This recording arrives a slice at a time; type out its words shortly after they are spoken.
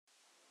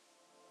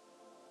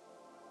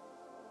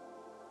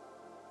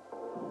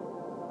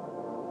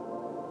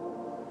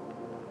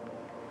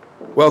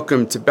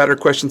Welcome to Better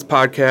Questions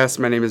Podcast.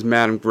 My name is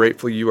Matt. I'm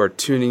grateful you are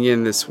tuning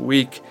in this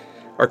week.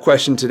 Our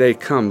question today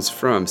comes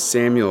from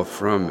Samuel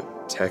from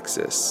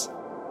Texas.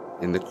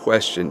 And the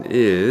question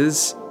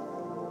is,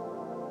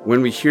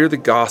 when we hear the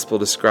gospel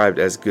described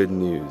as good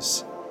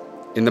news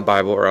in the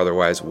Bible or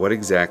otherwise, what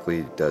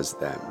exactly does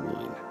that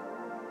mean?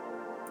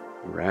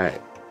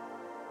 Right.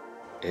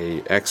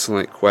 An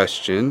excellent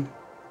question.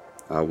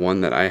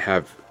 One that I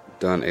have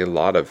given a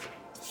lot of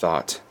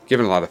thought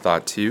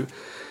to.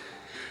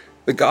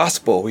 The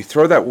gospel, we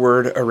throw that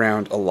word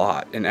around a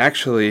lot. And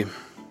actually,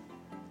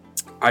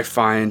 I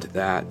find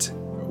that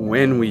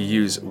when we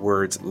use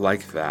words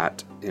like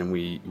that, and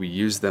we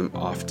use them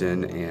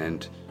often,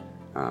 and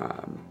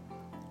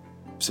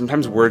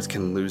sometimes words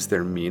can lose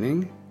their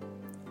meaning.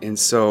 And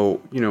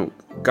so,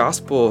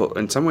 gospel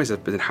in some ways has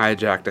been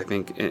hijacked, I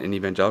think, in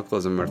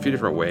evangelicalism in a few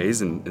different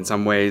ways. And in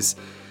some ways,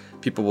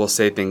 people will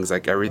say things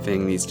like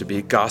everything needs to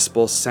be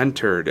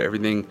gospel-centered,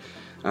 everything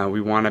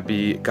we want to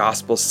be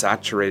gospel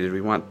saturated.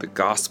 We want the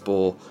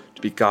gospel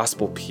to be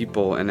gospel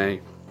people. And I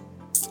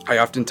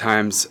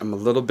oftentimes am a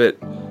little bit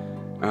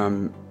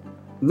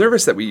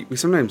nervous that we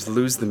sometimes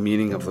lose the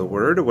meaning of the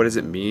word. What does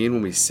it mean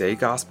when we say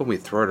gospel? We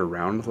throw it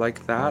around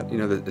like that.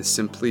 That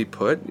simply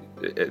put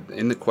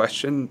in the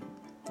question,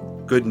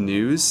 good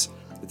news.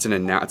 It's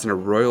a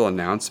royal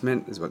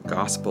announcement is what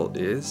gospel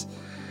is.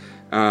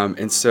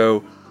 And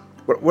so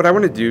what I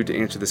want to do to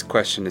answer this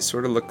question is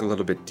sort of look a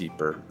little bit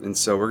deeper. And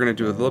so we're going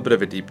to do a little bit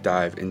of a deep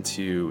dive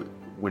into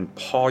when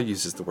Paul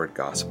uses the word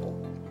gospel,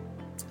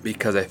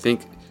 because I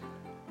think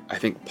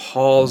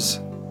Paul's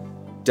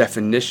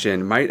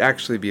definition might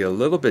actually be a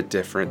little bit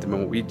different than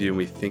what we do when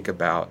we think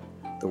about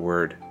the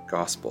word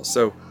gospel.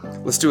 So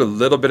let's do a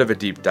little bit of a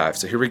deep dive.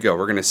 So here we go.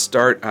 We're going to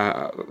start,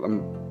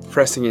 I'm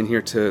pressing in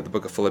here to the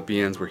book of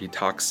Philippians, where he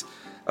talks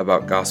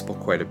about gospel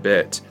quite a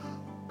bit.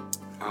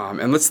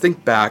 And let's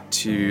think back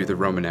to the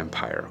Roman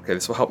Empire. Okay,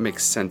 this will help make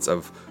sense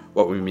of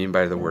what we mean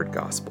by the word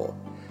gospel.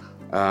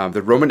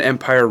 The Roman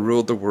Empire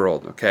ruled the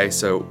world. Okay,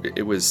 so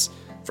it was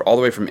all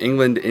the way from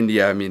England to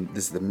India. I mean,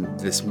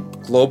 this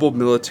global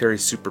military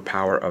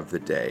superpower of the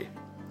day.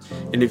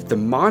 And if the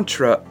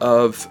mantra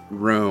of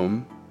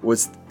Rome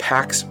was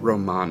Pax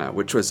Romana,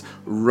 which was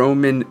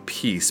Roman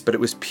peace, but it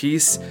was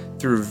peace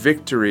through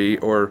victory,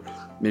 or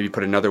maybe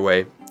put another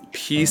way,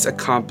 peace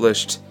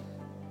accomplished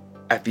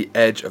at the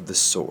edge of the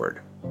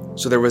sword.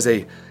 So there was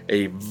a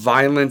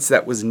violence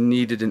that was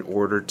needed in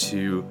order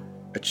to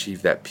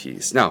achieve that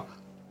peace. Now,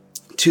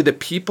 to the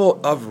people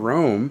of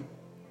Rome,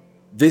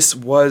 this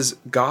was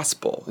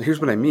gospel. Here's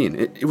what I mean.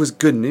 It was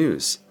good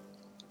news.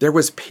 There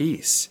was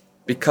peace.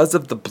 Because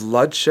of the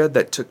bloodshed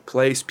that took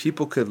place,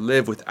 people could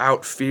live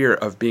without fear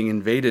of being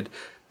invaded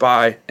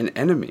by an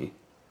enemy.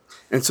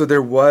 And so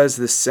there was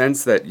this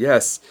sense that,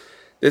 yes,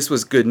 this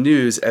was good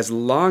news as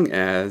long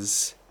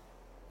as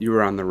you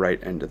were on the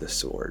right end of the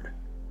sword.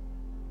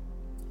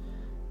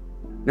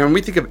 Now, when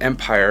we think of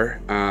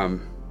empire,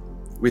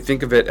 we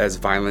think of it as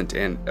violent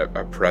and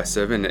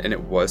oppressive, and it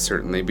was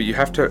certainly, but you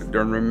have to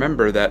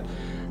remember that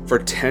for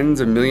tens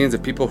of millions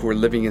of people who were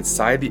living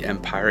inside the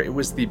empire, it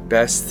was the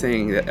best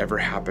thing that ever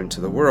happened to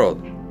the world.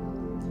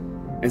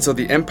 And so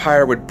the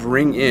empire would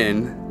bring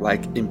in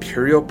like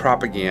imperial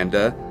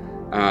propaganda,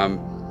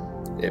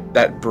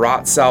 that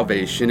brought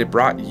salvation, it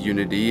brought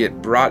unity,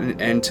 it brought an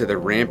end to the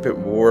rampant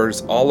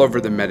wars all over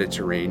the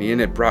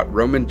Mediterranean, it brought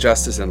Roman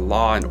justice and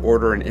law and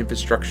order and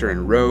infrastructure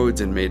and roads,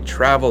 and made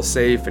travel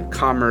safe and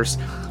commerce.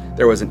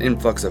 There was an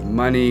influx of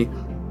money.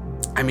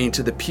 I mean,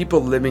 to the people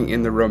living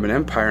in the Roman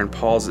Empire in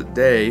Paul's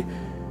day,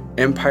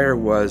 empire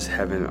was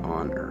heaven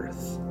on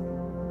earth.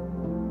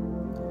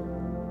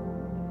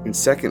 And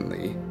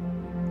secondly,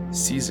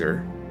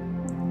 Caesar.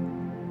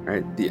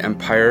 Right? The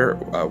empire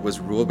was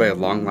ruled by a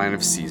long line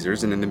of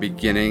Caesars, and in the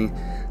beginning,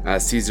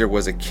 Caesar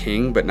was a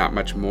king, but not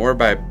much more.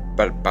 By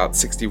about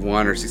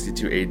 61 or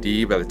 62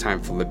 AD, by the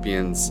time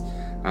Philippians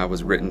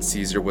was written,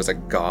 Caesar was a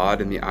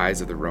god in the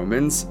eyes of the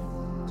Romans.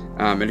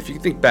 And if you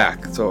think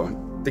back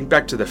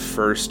to the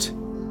first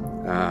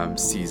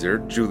Caesar,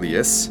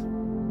 Julius.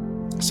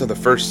 So the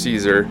first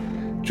Caesar,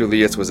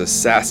 Julius, was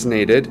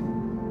assassinated,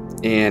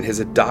 and his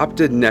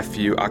adopted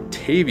nephew,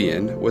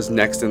 Octavian, was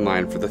next in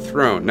line for the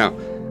throne. Now,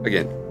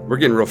 again, we're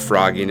getting real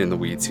froggy and in the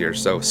weeds here,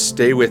 so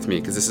stay with me,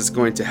 because this is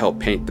going to help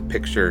paint the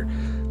picture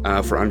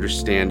for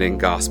understanding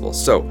gospel.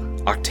 So,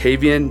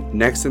 Octavian,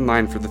 next in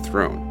line for the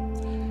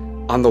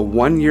throne. On the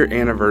 1-year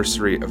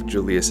anniversary of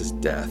Julius's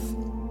death,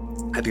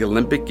 at the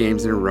Olympic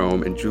Games in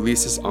Rome in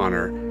Julius's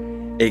honor,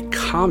 a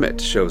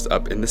comet shows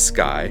up in the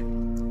sky,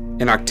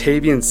 and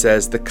Octavian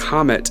says the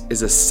comet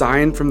is a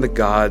sign from the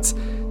gods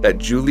that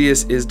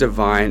Julius is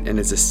divine and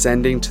is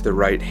ascending to the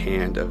right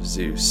hand of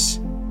Zeus.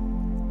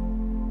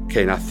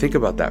 Okay, now think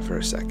about that for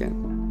a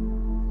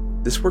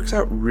second. This works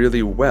out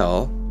really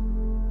well,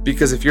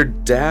 because if your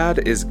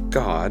dad is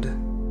God,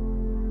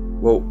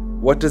 well,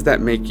 what does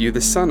that make you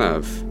the son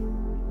of?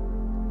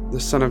 The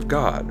son of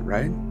God,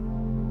 right?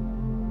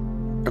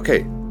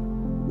 Okay,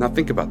 now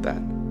think about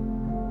that.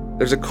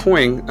 There's a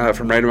coin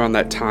from right around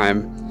that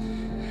time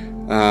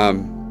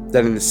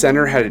that in the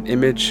center had an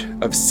image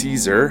of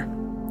Caesar,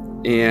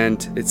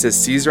 and it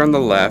says Caesar on the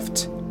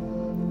left,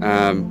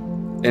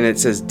 and it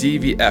says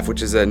DVF,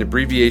 which is an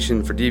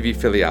abbreviation for Divi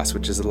Filius,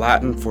 which is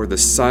Latin for the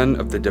Son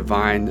of the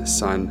Divine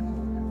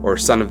Son, or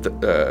Son of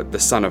the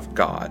Son of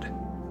God,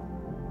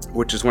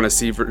 which is one of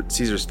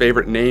Caesar's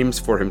favorite names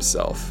for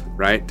himself,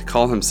 right? To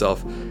call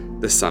himself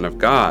the Son of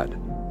God.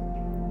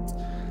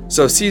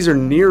 So Caesar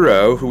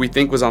Nero, who we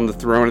think was on the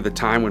throne at the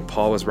time when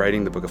Paul was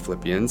writing the book of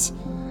Philippians,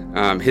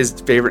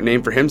 his favorite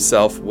name for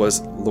himself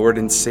was Lord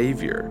and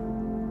Savior.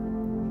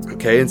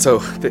 Okay, and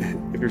so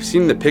if you've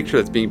seen the picture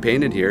that's being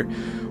painted here,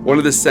 one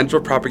of the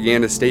central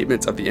propaganda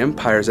statements of the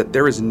empire is that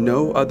there is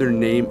no other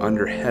name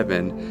under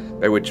heaven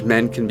by which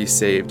men can be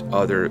saved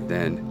other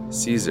than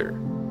Caesar.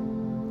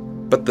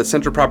 But the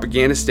central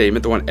propaganda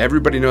statement, the one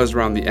everybody knows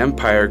around the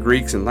empire,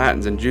 Greeks and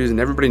Latins and Jews, and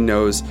everybody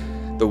knows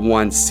the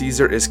one,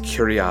 Caesar is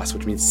Kyrios,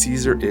 which means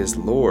Caesar is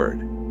Lord.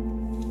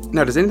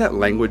 Now, does any of that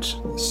language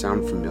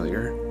sound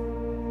familiar?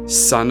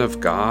 Son of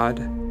God.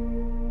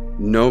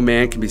 No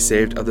man can be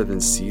saved other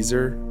than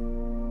Caesar.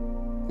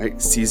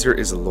 Right? Caesar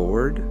is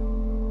Lord.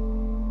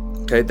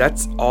 Okay,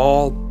 that's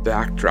all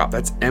backdrop.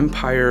 That's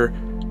empire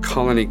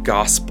colony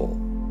gospel.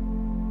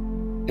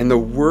 And the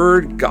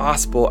word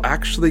gospel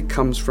actually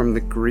comes from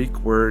the Greek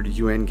word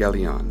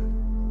euangelion.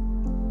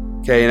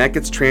 Okay, and that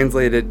gets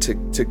translated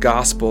to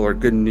gospel or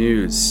good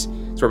news.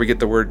 It's where we get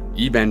the word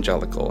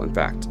evangelical, in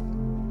fact.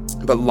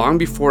 But long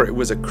before it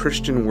was a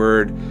Christian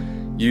word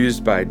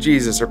used by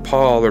Jesus or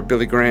Paul or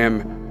Billy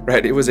Graham,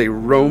 right? It was a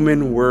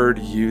Roman word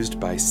used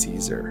by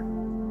Caesar.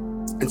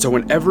 And so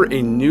whenever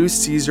a new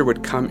Caesar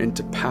would come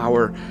into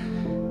power,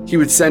 he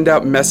would send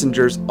out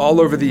messengers all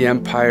over the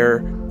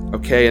empire.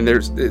 Okay, and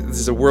this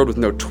is a world with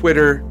no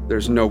Twitter,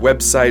 there's no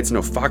websites,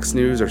 no Fox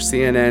News or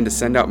CNN to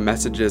send out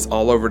messages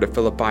all over to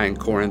Philippi and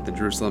Corinth and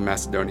Jerusalem,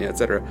 Macedonia,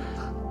 etc.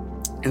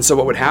 And so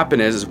what would happen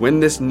is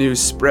when this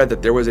news spread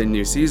that there was a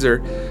new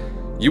Caesar,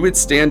 you would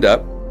stand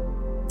up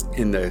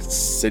in the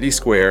city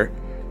square,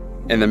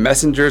 and the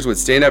messengers would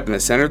stand up in the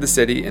center of the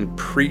city and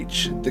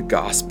preach the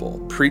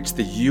gospel, preach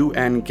the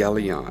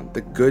euangelion,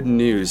 the good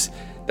news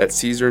that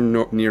Caesar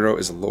Nero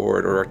is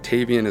Lord, or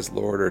Octavian is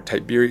Lord, or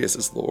Tiberius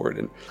is Lord.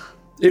 And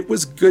it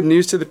was good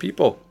news to the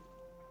people.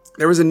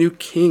 There was a new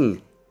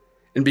king.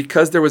 And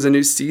because there was a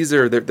new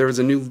Caesar, there was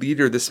a new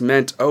leader, this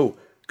meant,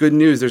 good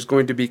news, there's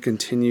going to be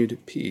continued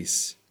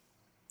peace.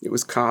 It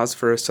was cause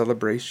for a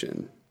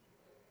celebration.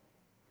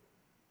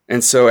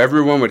 And so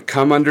everyone would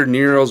come under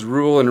Nero's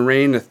rule and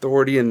reign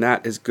authority, and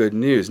that is good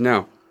news.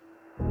 Now,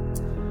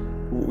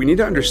 we need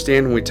to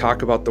understand when we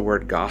talk about the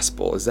word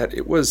gospel is that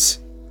it was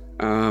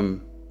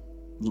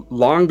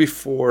long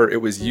before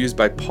it was used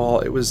by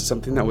Paul, it was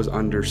something that was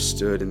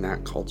understood in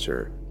that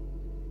culture.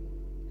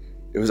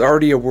 It was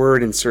already a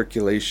word in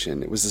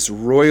circulation. It was this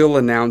royal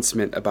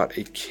announcement about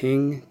a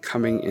king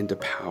coming into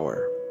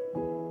power.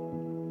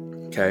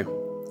 Okay?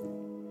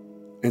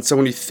 And so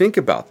when you think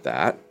about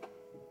that,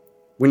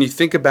 when you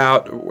think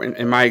about,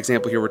 in my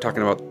example here, we're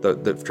talking about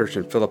the church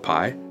in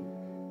Philippi,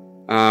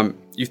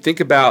 you think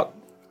about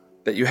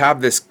that you have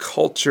this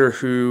culture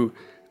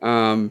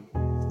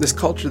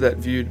that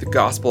viewed the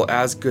gospel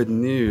as good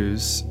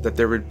news, that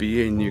there would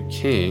be a new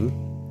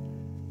king.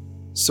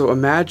 So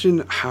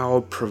imagine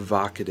how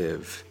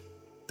provocative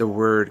the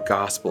word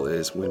gospel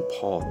is when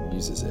Paul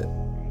uses it.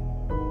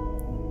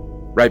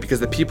 Right, because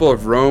the people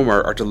of Rome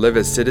are to live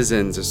as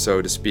citizens, or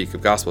so to speak,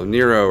 of gospel of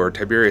Nero or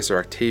Tiberius or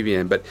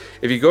Octavian. But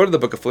if you go to the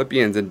book of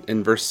Philippians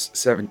in verse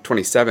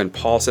 27,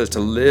 Paul says to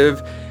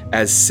live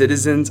as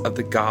citizens of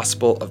the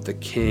gospel of the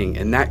king.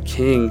 And that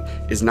king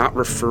is not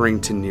referring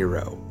to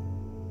Nero.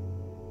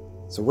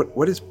 So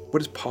what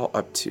is Paul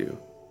up to?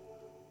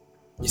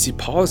 You see,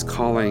 Paul is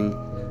calling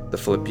the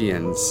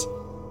Philippians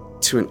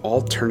to an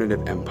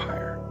alternative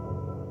empire.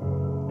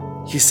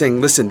 He's saying,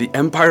 listen, the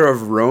empire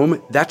of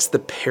Rome, that's the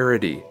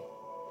parody.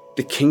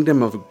 The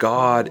kingdom of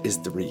God is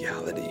the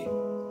reality.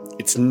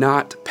 It's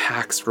not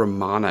Pax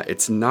Romana.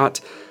 It's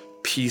not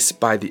peace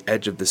by the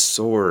edge of the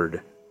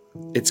sword.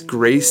 It's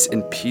grace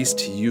and peace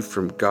to you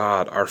from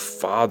God, our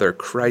Father,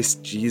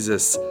 Christ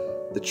Jesus,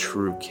 the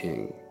true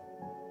King.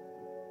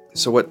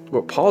 So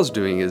what Paul's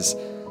doing is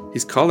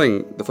he's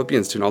calling the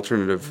Philippians to an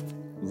alternative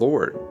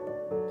Lord.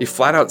 He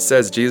flat out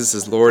says Jesus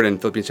is Lord in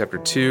Philippians chapter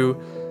 2,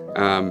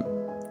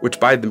 which,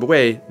 by the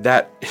way,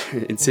 that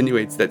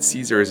insinuates that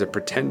Caesar is a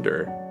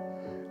pretender.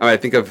 I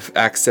think of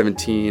Acts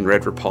 17,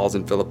 read for Paul's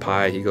in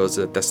Philippi. He goes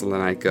to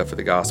Thessalonica for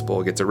the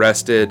gospel, gets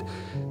arrested,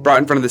 brought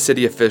in front of the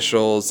city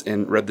officials,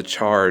 and read the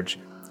charge.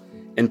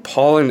 And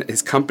Paul and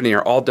his company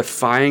are all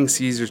defying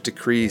Caesar's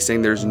decree,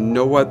 saying there's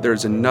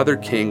another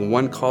king,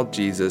 one called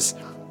Jesus.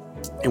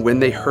 And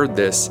when they heard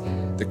this,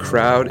 the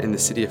crowd and the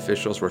city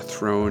officials were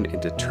thrown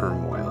into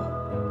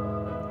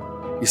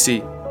turmoil. You see,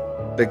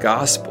 the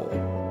gospel,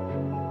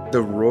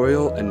 the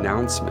royal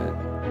announcement,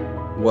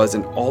 was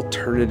an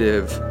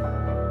alternative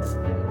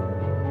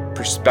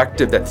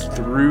perspective that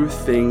threw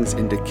things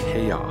into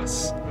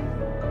chaos.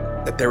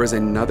 That there was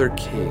another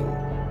king,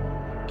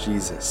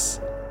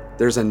 Jesus.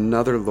 There's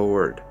another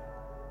Lord,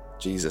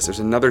 Jesus. There's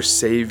another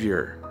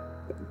Savior,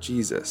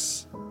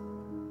 Jesus.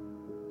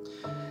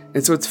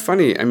 And so it's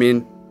funny, I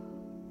mean,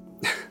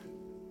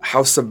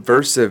 how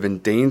subversive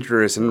and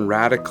dangerous and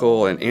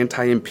radical and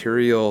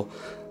anti-imperial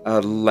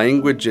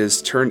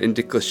languages turned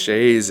into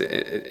cliches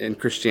in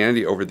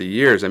Christianity over the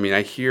years. I mean,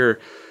 I hear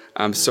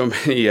so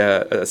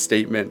many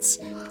statements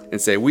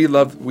and say, we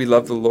love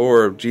the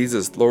Lord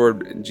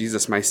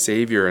Jesus, my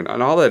Savior, and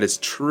all that is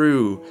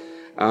true.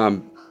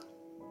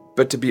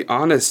 But to be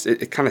honest,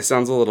 it kind of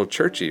sounds a little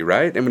churchy,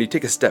 right? And when you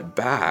take a step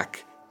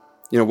back,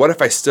 what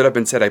if I stood up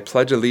and said, I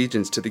pledge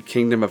allegiance to the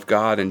kingdom of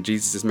God and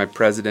Jesus is my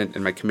president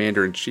and my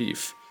commander in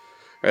chief?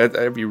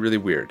 That'd be really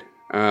weird.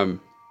 But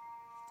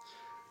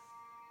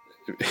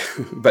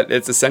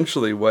it's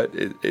essentially what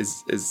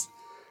is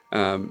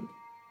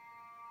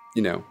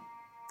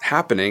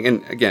happening.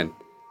 And again,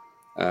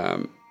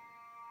 an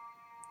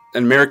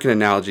American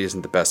analogy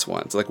isn't the best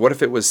one. So like, what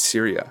if it was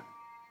Syria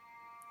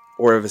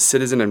or if a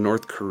citizen of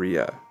North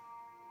Korea?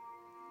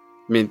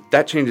 I mean,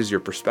 that changes your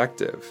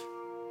perspective.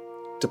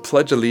 To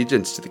pledge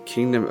allegiance to the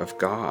kingdom of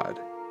God,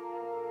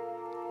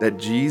 that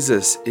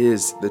Jesus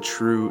is the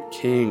true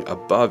king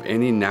above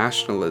any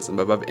nationalism,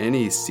 above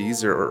any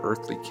Caesar or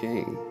earthly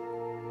king.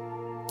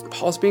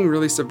 Paul's being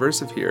really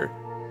subversive here.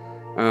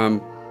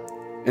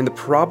 And the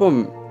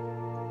problem,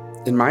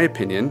 in my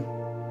opinion,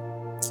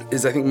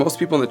 is I think most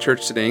people in the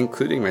church today,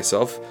 including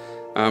myself,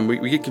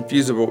 we get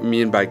confused about what we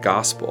mean by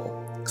gospel.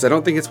 Because I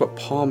don't think it's what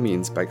Paul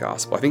means by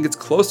gospel. I think it's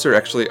closer,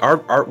 actually,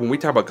 when we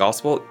talk about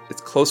gospel,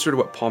 it's closer to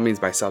what Paul means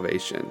by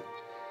salvation.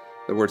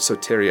 The word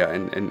soteria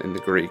in the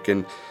Greek.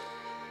 And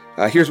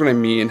here's what I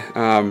mean.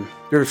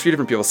 There are a few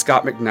different people.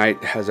 Scott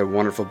McKnight has a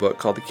wonderful book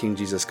called The King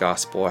Jesus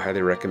Gospel. I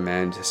highly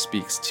recommend. It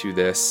speaks to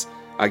this.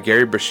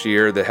 Gary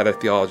Brashear, the head of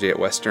theology at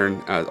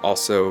Western,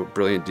 also a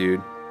brilliant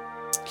dude.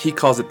 He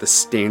calls it the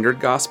standard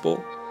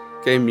gospel,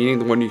 okay, meaning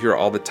the one you hear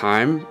all the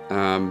time.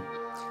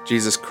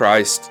 Jesus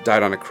Christ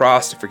died on a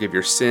cross to forgive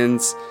your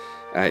sins.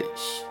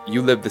 He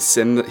lives the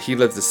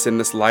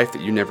sinless life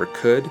that you never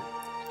could.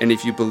 And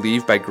if you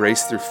believe by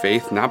grace through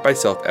faith, not by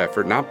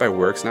self-effort, not by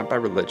works, not by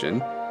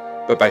religion,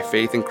 but by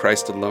faith in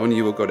Christ alone,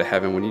 you will go to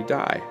heaven when you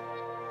die.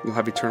 You'll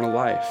have eternal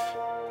life,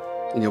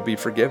 and you'll be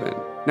forgiven.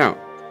 Now,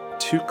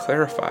 to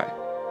clarify,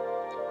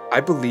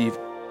 I believe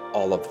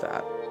all of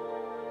that.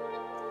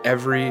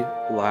 Every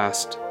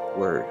last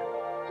word.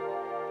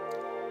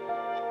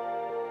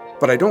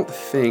 But I don't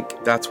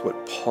think that's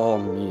what Paul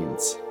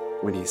means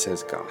when he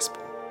says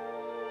gospel,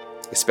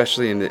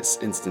 especially in this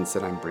instance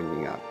that I'm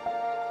bringing up.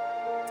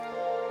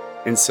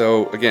 And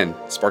so, again,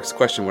 sparks the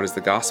question, what is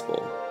the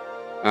gospel?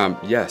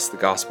 Yes, the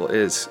gospel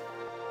is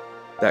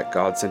that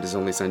God sent his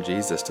only son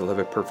Jesus to live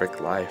a perfect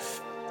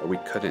life that we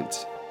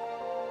couldn't,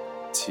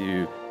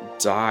 to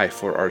die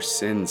for our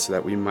sins so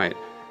that we might,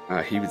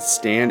 he would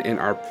stand in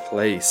our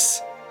place.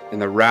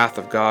 And the wrath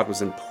of God was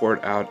then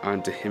poured out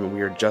onto him, and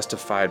we are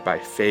justified by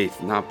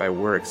faith, not by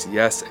works.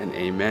 Yes and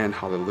amen.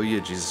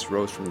 Hallelujah. Jesus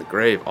rose from the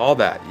grave. All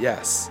that,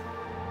 yes.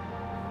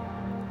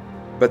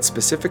 But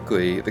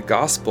specifically, the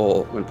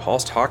gospel, when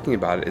Paul's talking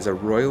about it, is a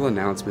royal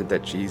announcement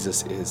that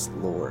Jesus is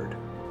Lord.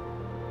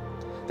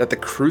 That the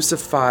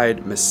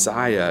crucified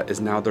Messiah is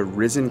now the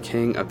risen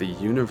King of the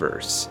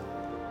universe.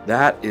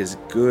 That is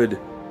good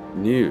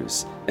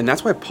news. And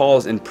that's why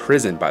Paul's in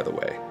prison, by the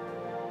way.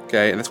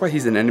 Okay? And that's why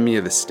he's an enemy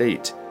of the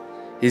state.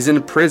 He's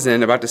in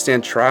prison about to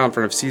stand trial in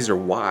front of Caesar.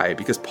 Why?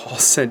 Because Paul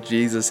said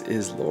Jesus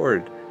is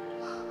Lord.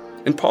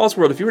 In Paul's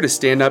world, if you were to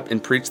stand up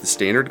and preach the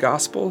standard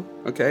gospel,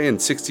 okay, in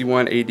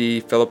 61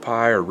 AD, Philippi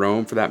or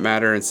Rome for that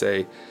matter, and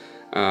say,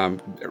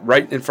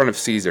 right in front of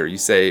Caesar, you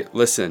say,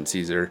 listen,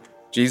 Caesar,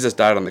 Jesus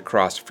died on the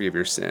cross to forgive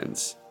your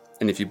sins.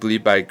 And if you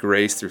believe by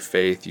grace through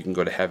faith, you can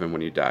go to heaven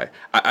when you die.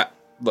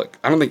 Look,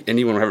 I don't think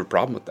anyone would have a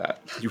problem with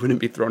that. You wouldn't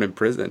be thrown in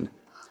prison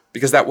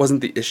because that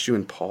wasn't the issue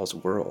in Paul's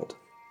world.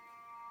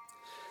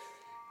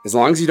 As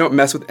long as you don't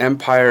mess with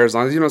empire, as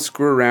long as you don't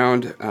screw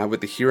around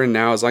with the here and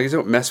now, as long as you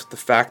don't mess with the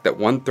fact that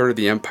 1/3 of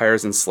the empire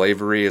is in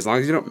slavery, as long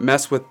as you don't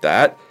mess with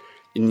that,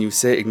 and you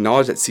say,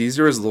 acknowledge that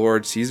Caesar is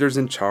Lord, Caesar's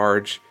in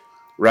charge,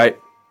 right?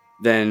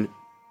 Then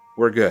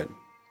we're good.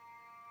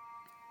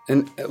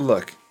 And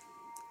look,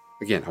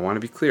 again, I want to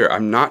be clear.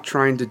 I'm not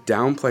trying to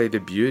downplay the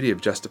beauty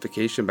of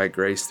justification by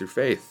grace through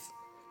faith.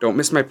 Don't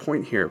miss my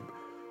point here.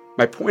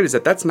 My point is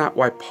that that's not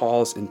why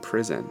Paul's in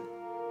prison.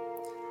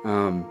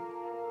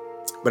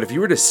 But if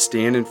you were to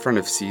stand in front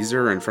of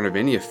Caesar or in front of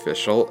any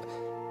official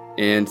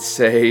and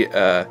say,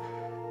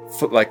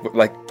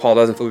 like Paul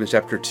does in Philippians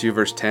chapter 2,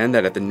 verse 10,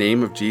 that at the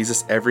name of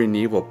Jesus, every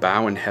knee will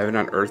bow in heaven,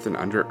 on earth, and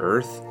under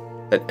earth,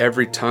 that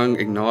every tongue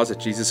acknowledge that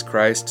Jesus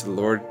Christ to the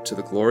Lord, to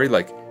the glory,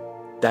 like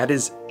that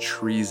is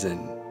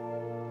treason.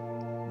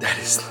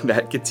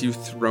 That gets you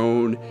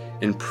thrown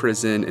in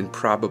prison and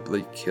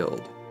probably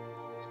killed.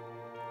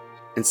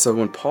 And so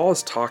when Paul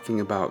is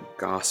talking about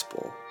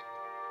gospel,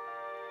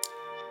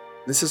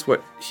 this is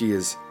what he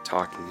is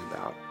talking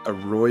about, a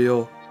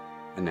royal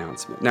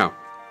announcement. Now,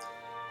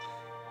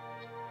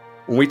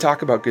 when we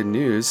talk about good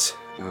news,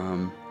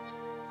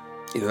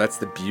 that's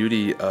the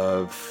beauty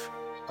of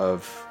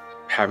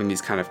having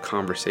these kind of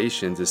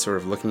conversations is sort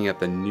of looking at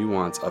the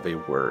nuance of a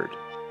word.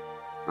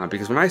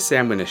 Because when I say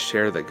I'm going to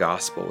share the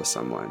gospel with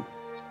someone,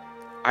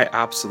 I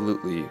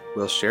absolutely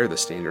will share the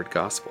standard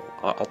gospel.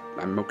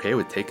 I'm okay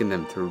with taking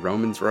them through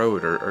Romans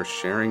Road or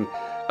sharing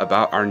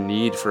about our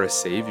need for a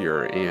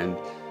savior, and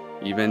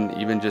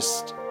even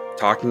just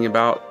talking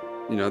about,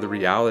 the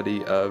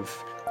reality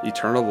of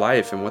eternal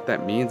life and what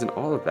that means and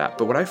all of that.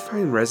 But what I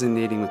find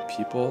resonating with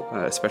people,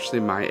 especially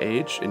my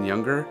age and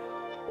younger,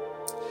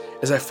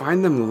 is I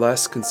find them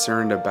less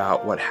concerned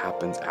about what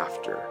happens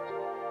after.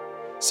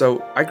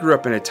 So I grew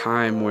up in a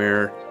time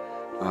where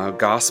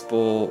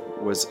gospel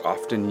was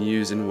often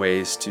used in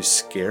ways to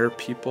scare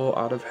people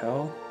out of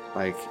hell.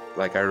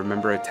 Like I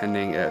remember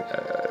attending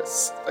a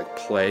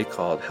play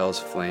called Hell's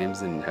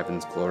Flames and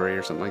Heaven's Glory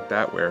or something like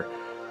that, where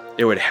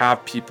it would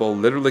have people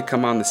literally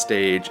come on the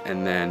stage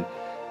and then,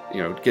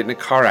 get in a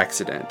car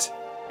accident.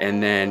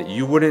 And then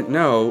you wouldn't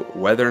know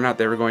whether or not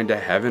they were going to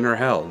heaven or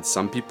hell. And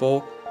some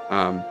people,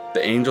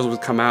 the angels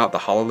would come out, the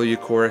Hallelujah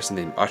chorus, and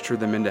they'd usher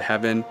them into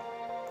heaven.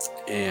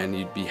 And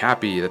you'd be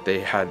happy that they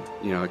had,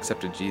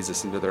 accepted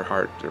Jesus into their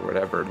heart, or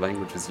whatever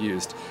language was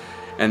used.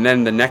 And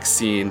then the next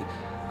scene,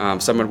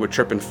 someone would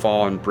trip and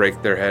fall and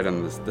break their head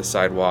on the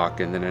sidewalk,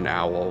 and then an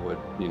owl would,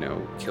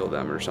 kill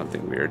them or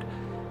something weird.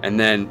 And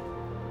then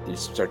you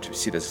start to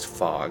see this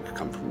fog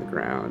come from the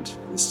ground,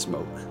 this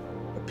smoke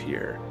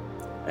appear,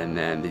 and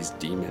then these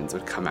demons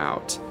would come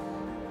out,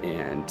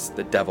 and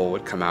the devil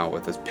would come out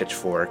with his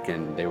pitchfork,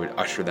 and they would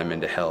usher them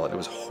into hell. And it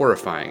was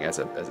horrifying as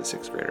a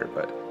sixth grader,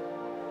 but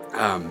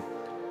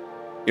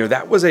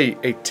that was a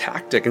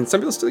tactic, and some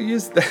people still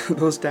use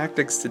those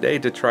tactics today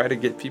to try to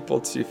get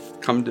people to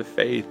come to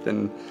faith.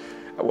 And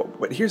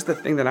but here's the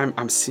thing that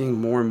I'm seeing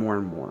more and more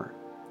and more.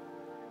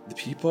 The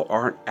people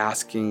aren't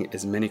asking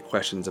as many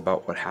questions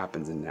about what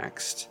happens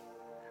next.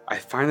 I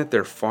find that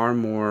they're far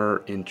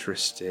more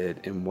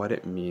interested in what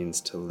it means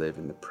to live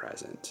in the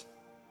present.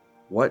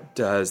 What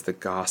does the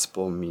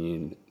gospel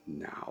mean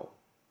now?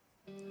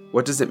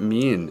 What does it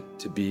mean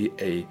to be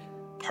a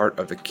part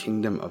of the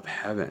kingdom of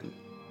heaven?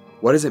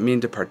 What does it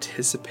mean to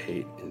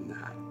participate in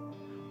that?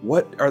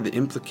 What are the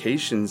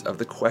implications of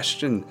the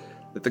question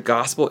that the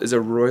gospel is a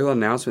royal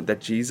announcement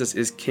that Jesus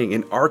is king?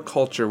 In our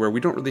culture, where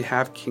we don't really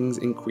have kings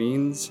and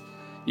queens,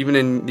 even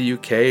in the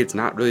UK, it's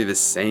not really the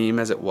same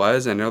as it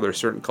was. I know there are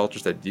certain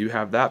cultures that do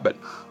have that, but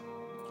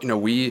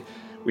we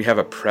have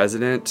a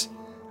president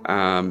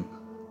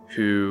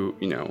who,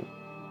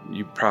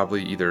 you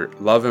probably either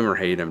love him or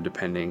hate him,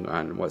 depending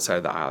on what side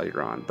of the aisle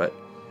you're on. But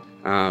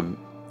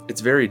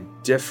it's very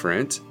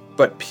different.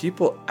 But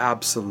people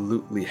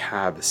absolutely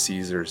have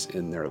Caesars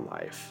in their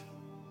life.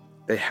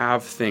 They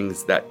have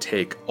things that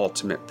take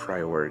ultimate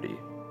priority.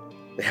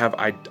 They have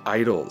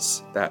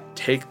idols that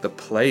take the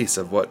place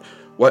of what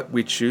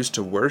we choose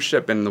to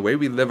worship, and the way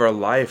we live our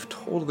life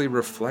totally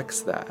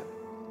reflects that.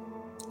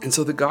 And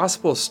so the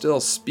gospel still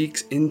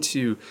speaks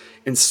into,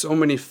 in so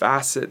many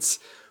facets,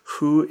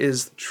 who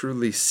is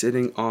truly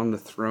sitting on the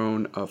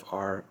throne of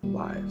our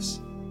lives.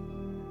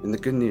 And the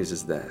good news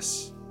is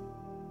this,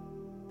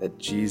 that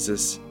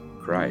Jesus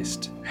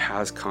Christ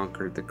has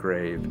conquered the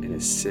grave and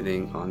is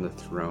sitting on the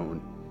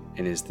throne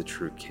and is the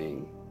true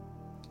king.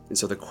 And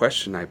so the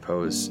question I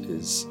pose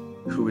is,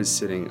 who is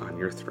sitting on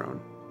your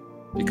throne?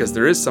 Because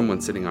there is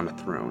someone sitting on a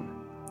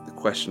throne. The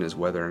question is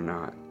whether or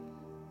not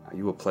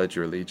you will pledge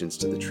your allegiance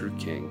to the true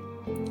king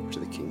or to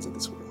the kings of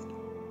this world.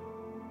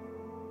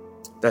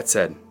 That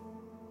said,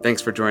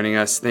 thanks for joining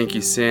us. Thank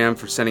you, Sam,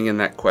 for sending in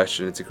that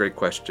question. It's a great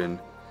question.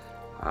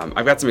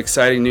 I've got some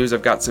exciting news.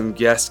 I've got some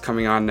guests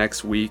coming on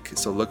next week,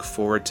 so look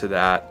forward to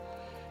that.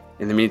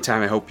 In the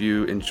meantime, I hope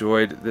you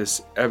enjoyed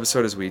this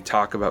episode as we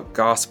talk about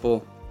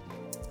gospel.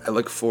 I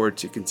look forward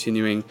to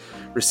continuing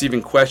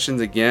receiving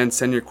questions. Again,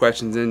 send your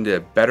questions in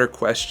to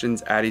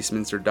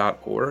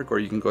betterquestions@eastminster.org, or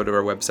you can go to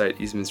our website,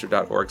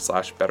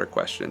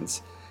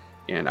 eastminster.org/betterquestions.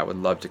 And I would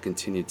love to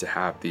continue to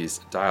have these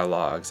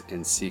dialogues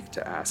and seek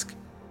to ask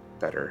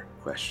better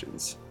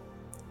questions.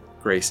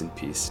 Grace and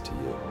peace to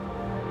you.